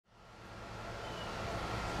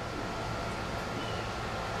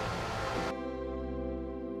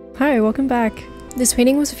Hi, welcome back. This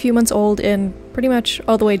painting was a few months old and pretty much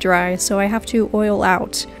all the way dry, so I have to oil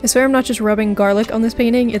out. I swear I'm not just rubbing garlic on this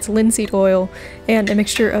painting, it's linseed oil and a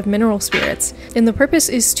mixture of mineral spirits. And the purpose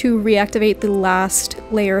is to reactivate the last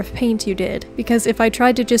layer of paint you did, because if I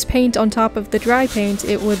tried to just paint on top of the dry paint,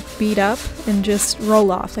 it would bead up and just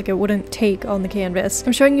roll off, like it wouldn't take on the canvas.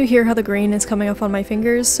 I'm showing you here how the grain is coming off on my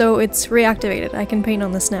fingers, so it's reactivated. I can paint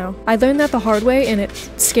on this now. I learned that the hard way and it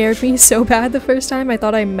scared me so bad the first time. I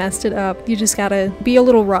thought I messed it up. You just gotta be a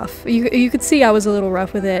little rough. You could see I was a little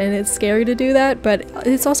rough with it, and it's scary to do that, but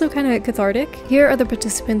it's also kind of cathartic. Here are the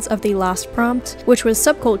participants of the last prompt, which was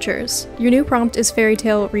subcultures. Your new prompt is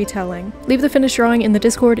Fairytale retelling. Leave the finished drawing in the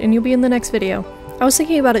Discord and you'll be in the next video. I was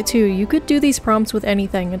thinking about it too, you could do these prompts with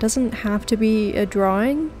anything. It doesn't have to be a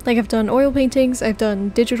drawing. Like, I've done oil paintings, I've done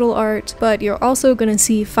digital art, but you're also gonna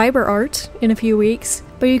see fiber art in a few weeks.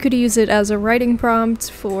 But you could use it as a writing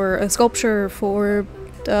prompt, for a sculpture, for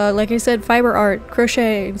like I said, fiber art,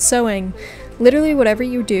 crochet, sewing. Literally whatever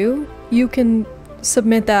you do, you can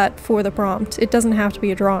submit that for the prompt. It doesn't have to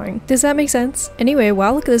be a drawing. Does that make sense? Anyway,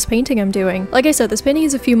 wow, look at this painting I'm doing. Like I said, this painting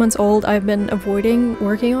is a few months old. I've been avoiding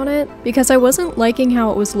working on it because I wasn't liking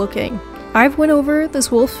how it was looking. I've went over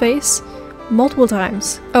this wolf face multiple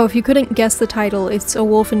times. Oh, if you couldn't guess the title, it's a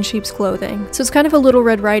wolf in sheep's clothing. So it's kind of a Little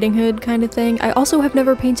Red Riding Hood kind of thing. I also have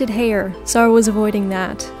never painted hair, so I was avoiding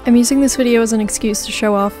that. I'm using this video as an excuse to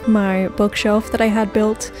show off my bookshelf that I had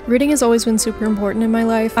built. Reading has always been super important in my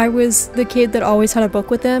life. I was the kid that always had a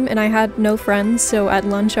book with them, and I had no friends, so at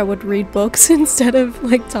lunch I would read books instead of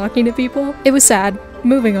like talking to people. It was sad.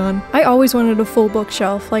 Moving on. I always wanted a full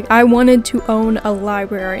bookshelf. Like, I wanted to own a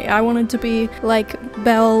library. I wanted to be like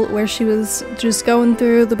Belle, where she was just going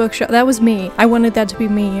through the bookshelf. That was me. I wanted that to be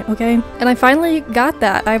me, okay? And I finally got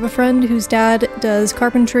that. I have a friend whose dad does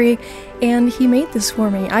carpentry, and he made this for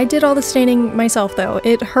me. I did all the staining myself though.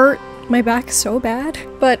 It hurt my back so bad,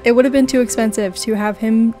 but it would have been too expensive to have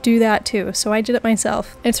him do that too, so I did it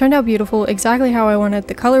myself. It turned out beautiful, exactly how I wanted.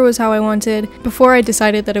 The color was how I wanted. Before I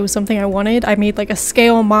decided that it was something I wanted, I made like a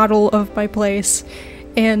scale model of my place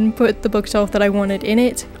and put the bookshelf that I wanted in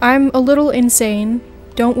it. I'm a little insane.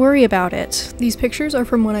 Don't worry about it. These pictures are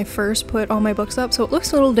from when I first put all my books up, so it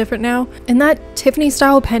looks a little different now. And that Tiffany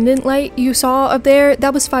style pendant light you saw up there,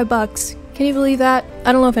 that was $5. Can you believe that?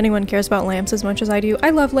 I don't know if anyone cares about lamps as much as I do. I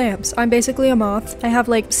love lamps. I'm basically a moth. I have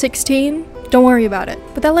like 16. Don't worry about it.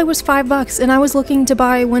 But that light was $5 and I was looking to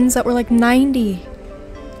buy ones that were like 90.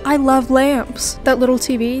 I love lamps. That little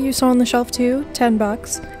TV you saw on the shelf too,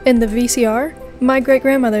 $10. And the VCR, my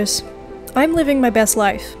great-grandmother's. I'm living my best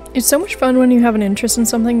life. It's so much fun when you have an interest in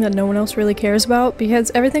something that no one else really cares about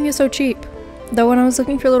because everything is so cheap. Though when I was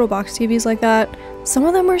looking for little box TVs like that, some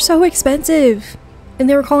of them were so expensive. And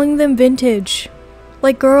they were calling them vintage.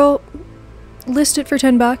 Like, girl, list it for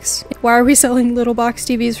 $10. Why are we selling little box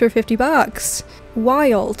TVs for $50?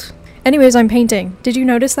 Wild. Anyways, I'm painting. Did you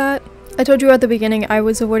notice that? I told you at the beginning I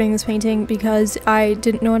was avoiding this painting because I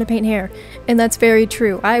didn't know how to paint hair. And that's very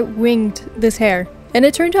true. I winged this hair. And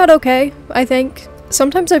it turned out okay, I think.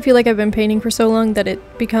 Sometimes I feel like I've been painting for so long that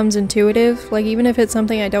it becomes intuitive. Like, even if it's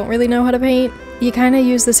something I don't really know how to paint, you kind of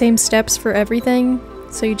use the same steps for everything.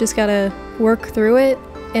 So you just gotta work through it,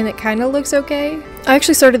 and it kind of looks okay. I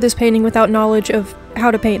actually started this painting without knowledge of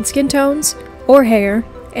how to paint skin tones or hair,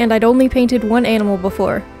 and I'd only painted one animal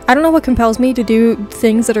before. I don't know what compels me to do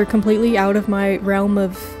things that are completely out of my realm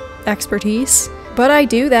of expertise, but I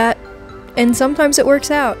do that, and sometimes it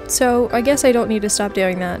works out, so I guess I don't need to stop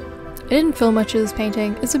doing that. I didn't film much of this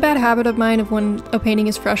painting. It's a bad habit of mine of when a painting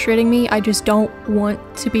is frustrating me, I just don't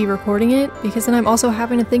want to be recording it, because then I'm also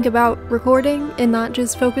having to think about recording and not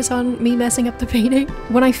just focus on me messing up the painting.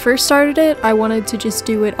 When I first started it, I wanted to just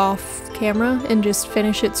do it off camera and just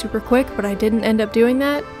finish it super quick, but I didn't end up doing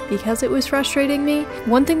that because it was frustrating me.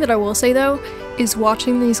 One thing that I will say though, is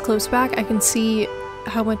watching these close back, I can see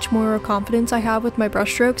how much more confidence I have with my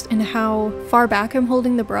brush strokes and how far back I'm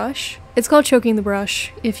holding the brush. It's called choking the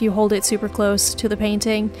brush if you hold it super close to the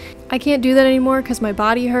painting. I can't do that anymore because my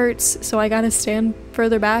body hurts, so I gotta stand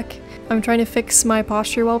further back. I'm trying to fix my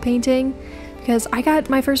posture while painting because I got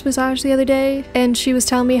my first massage the other day and she was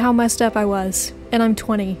telling me how messed up I was, and I'm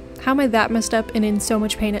 20. How am I that messed up and in so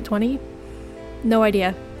much pain at 20? No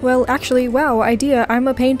idea. Well, actually, wow, idea, I'm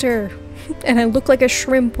a painter. And I look like a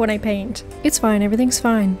shrimp when I paint. It's fine, everything's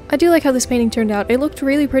fine. I do like how this painting turned out. It looked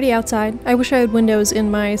really pretty outside. I wish I had windows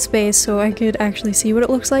in my space so I could actually see what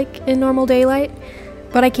it looks like in normal daylight,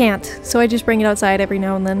 but I can't, so I just bring it outside every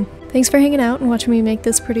now and then. Thanks for hanging out and watching me make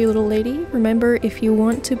this pretty little lady. Remember, if you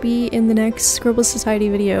want to be in the next Scribble Society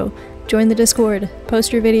video, join the Discord,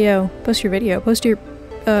 post your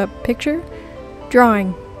picture,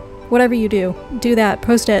 drawing. whatever you do that,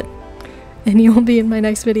 post it, and you'll be in my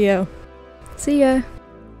next video. See ya!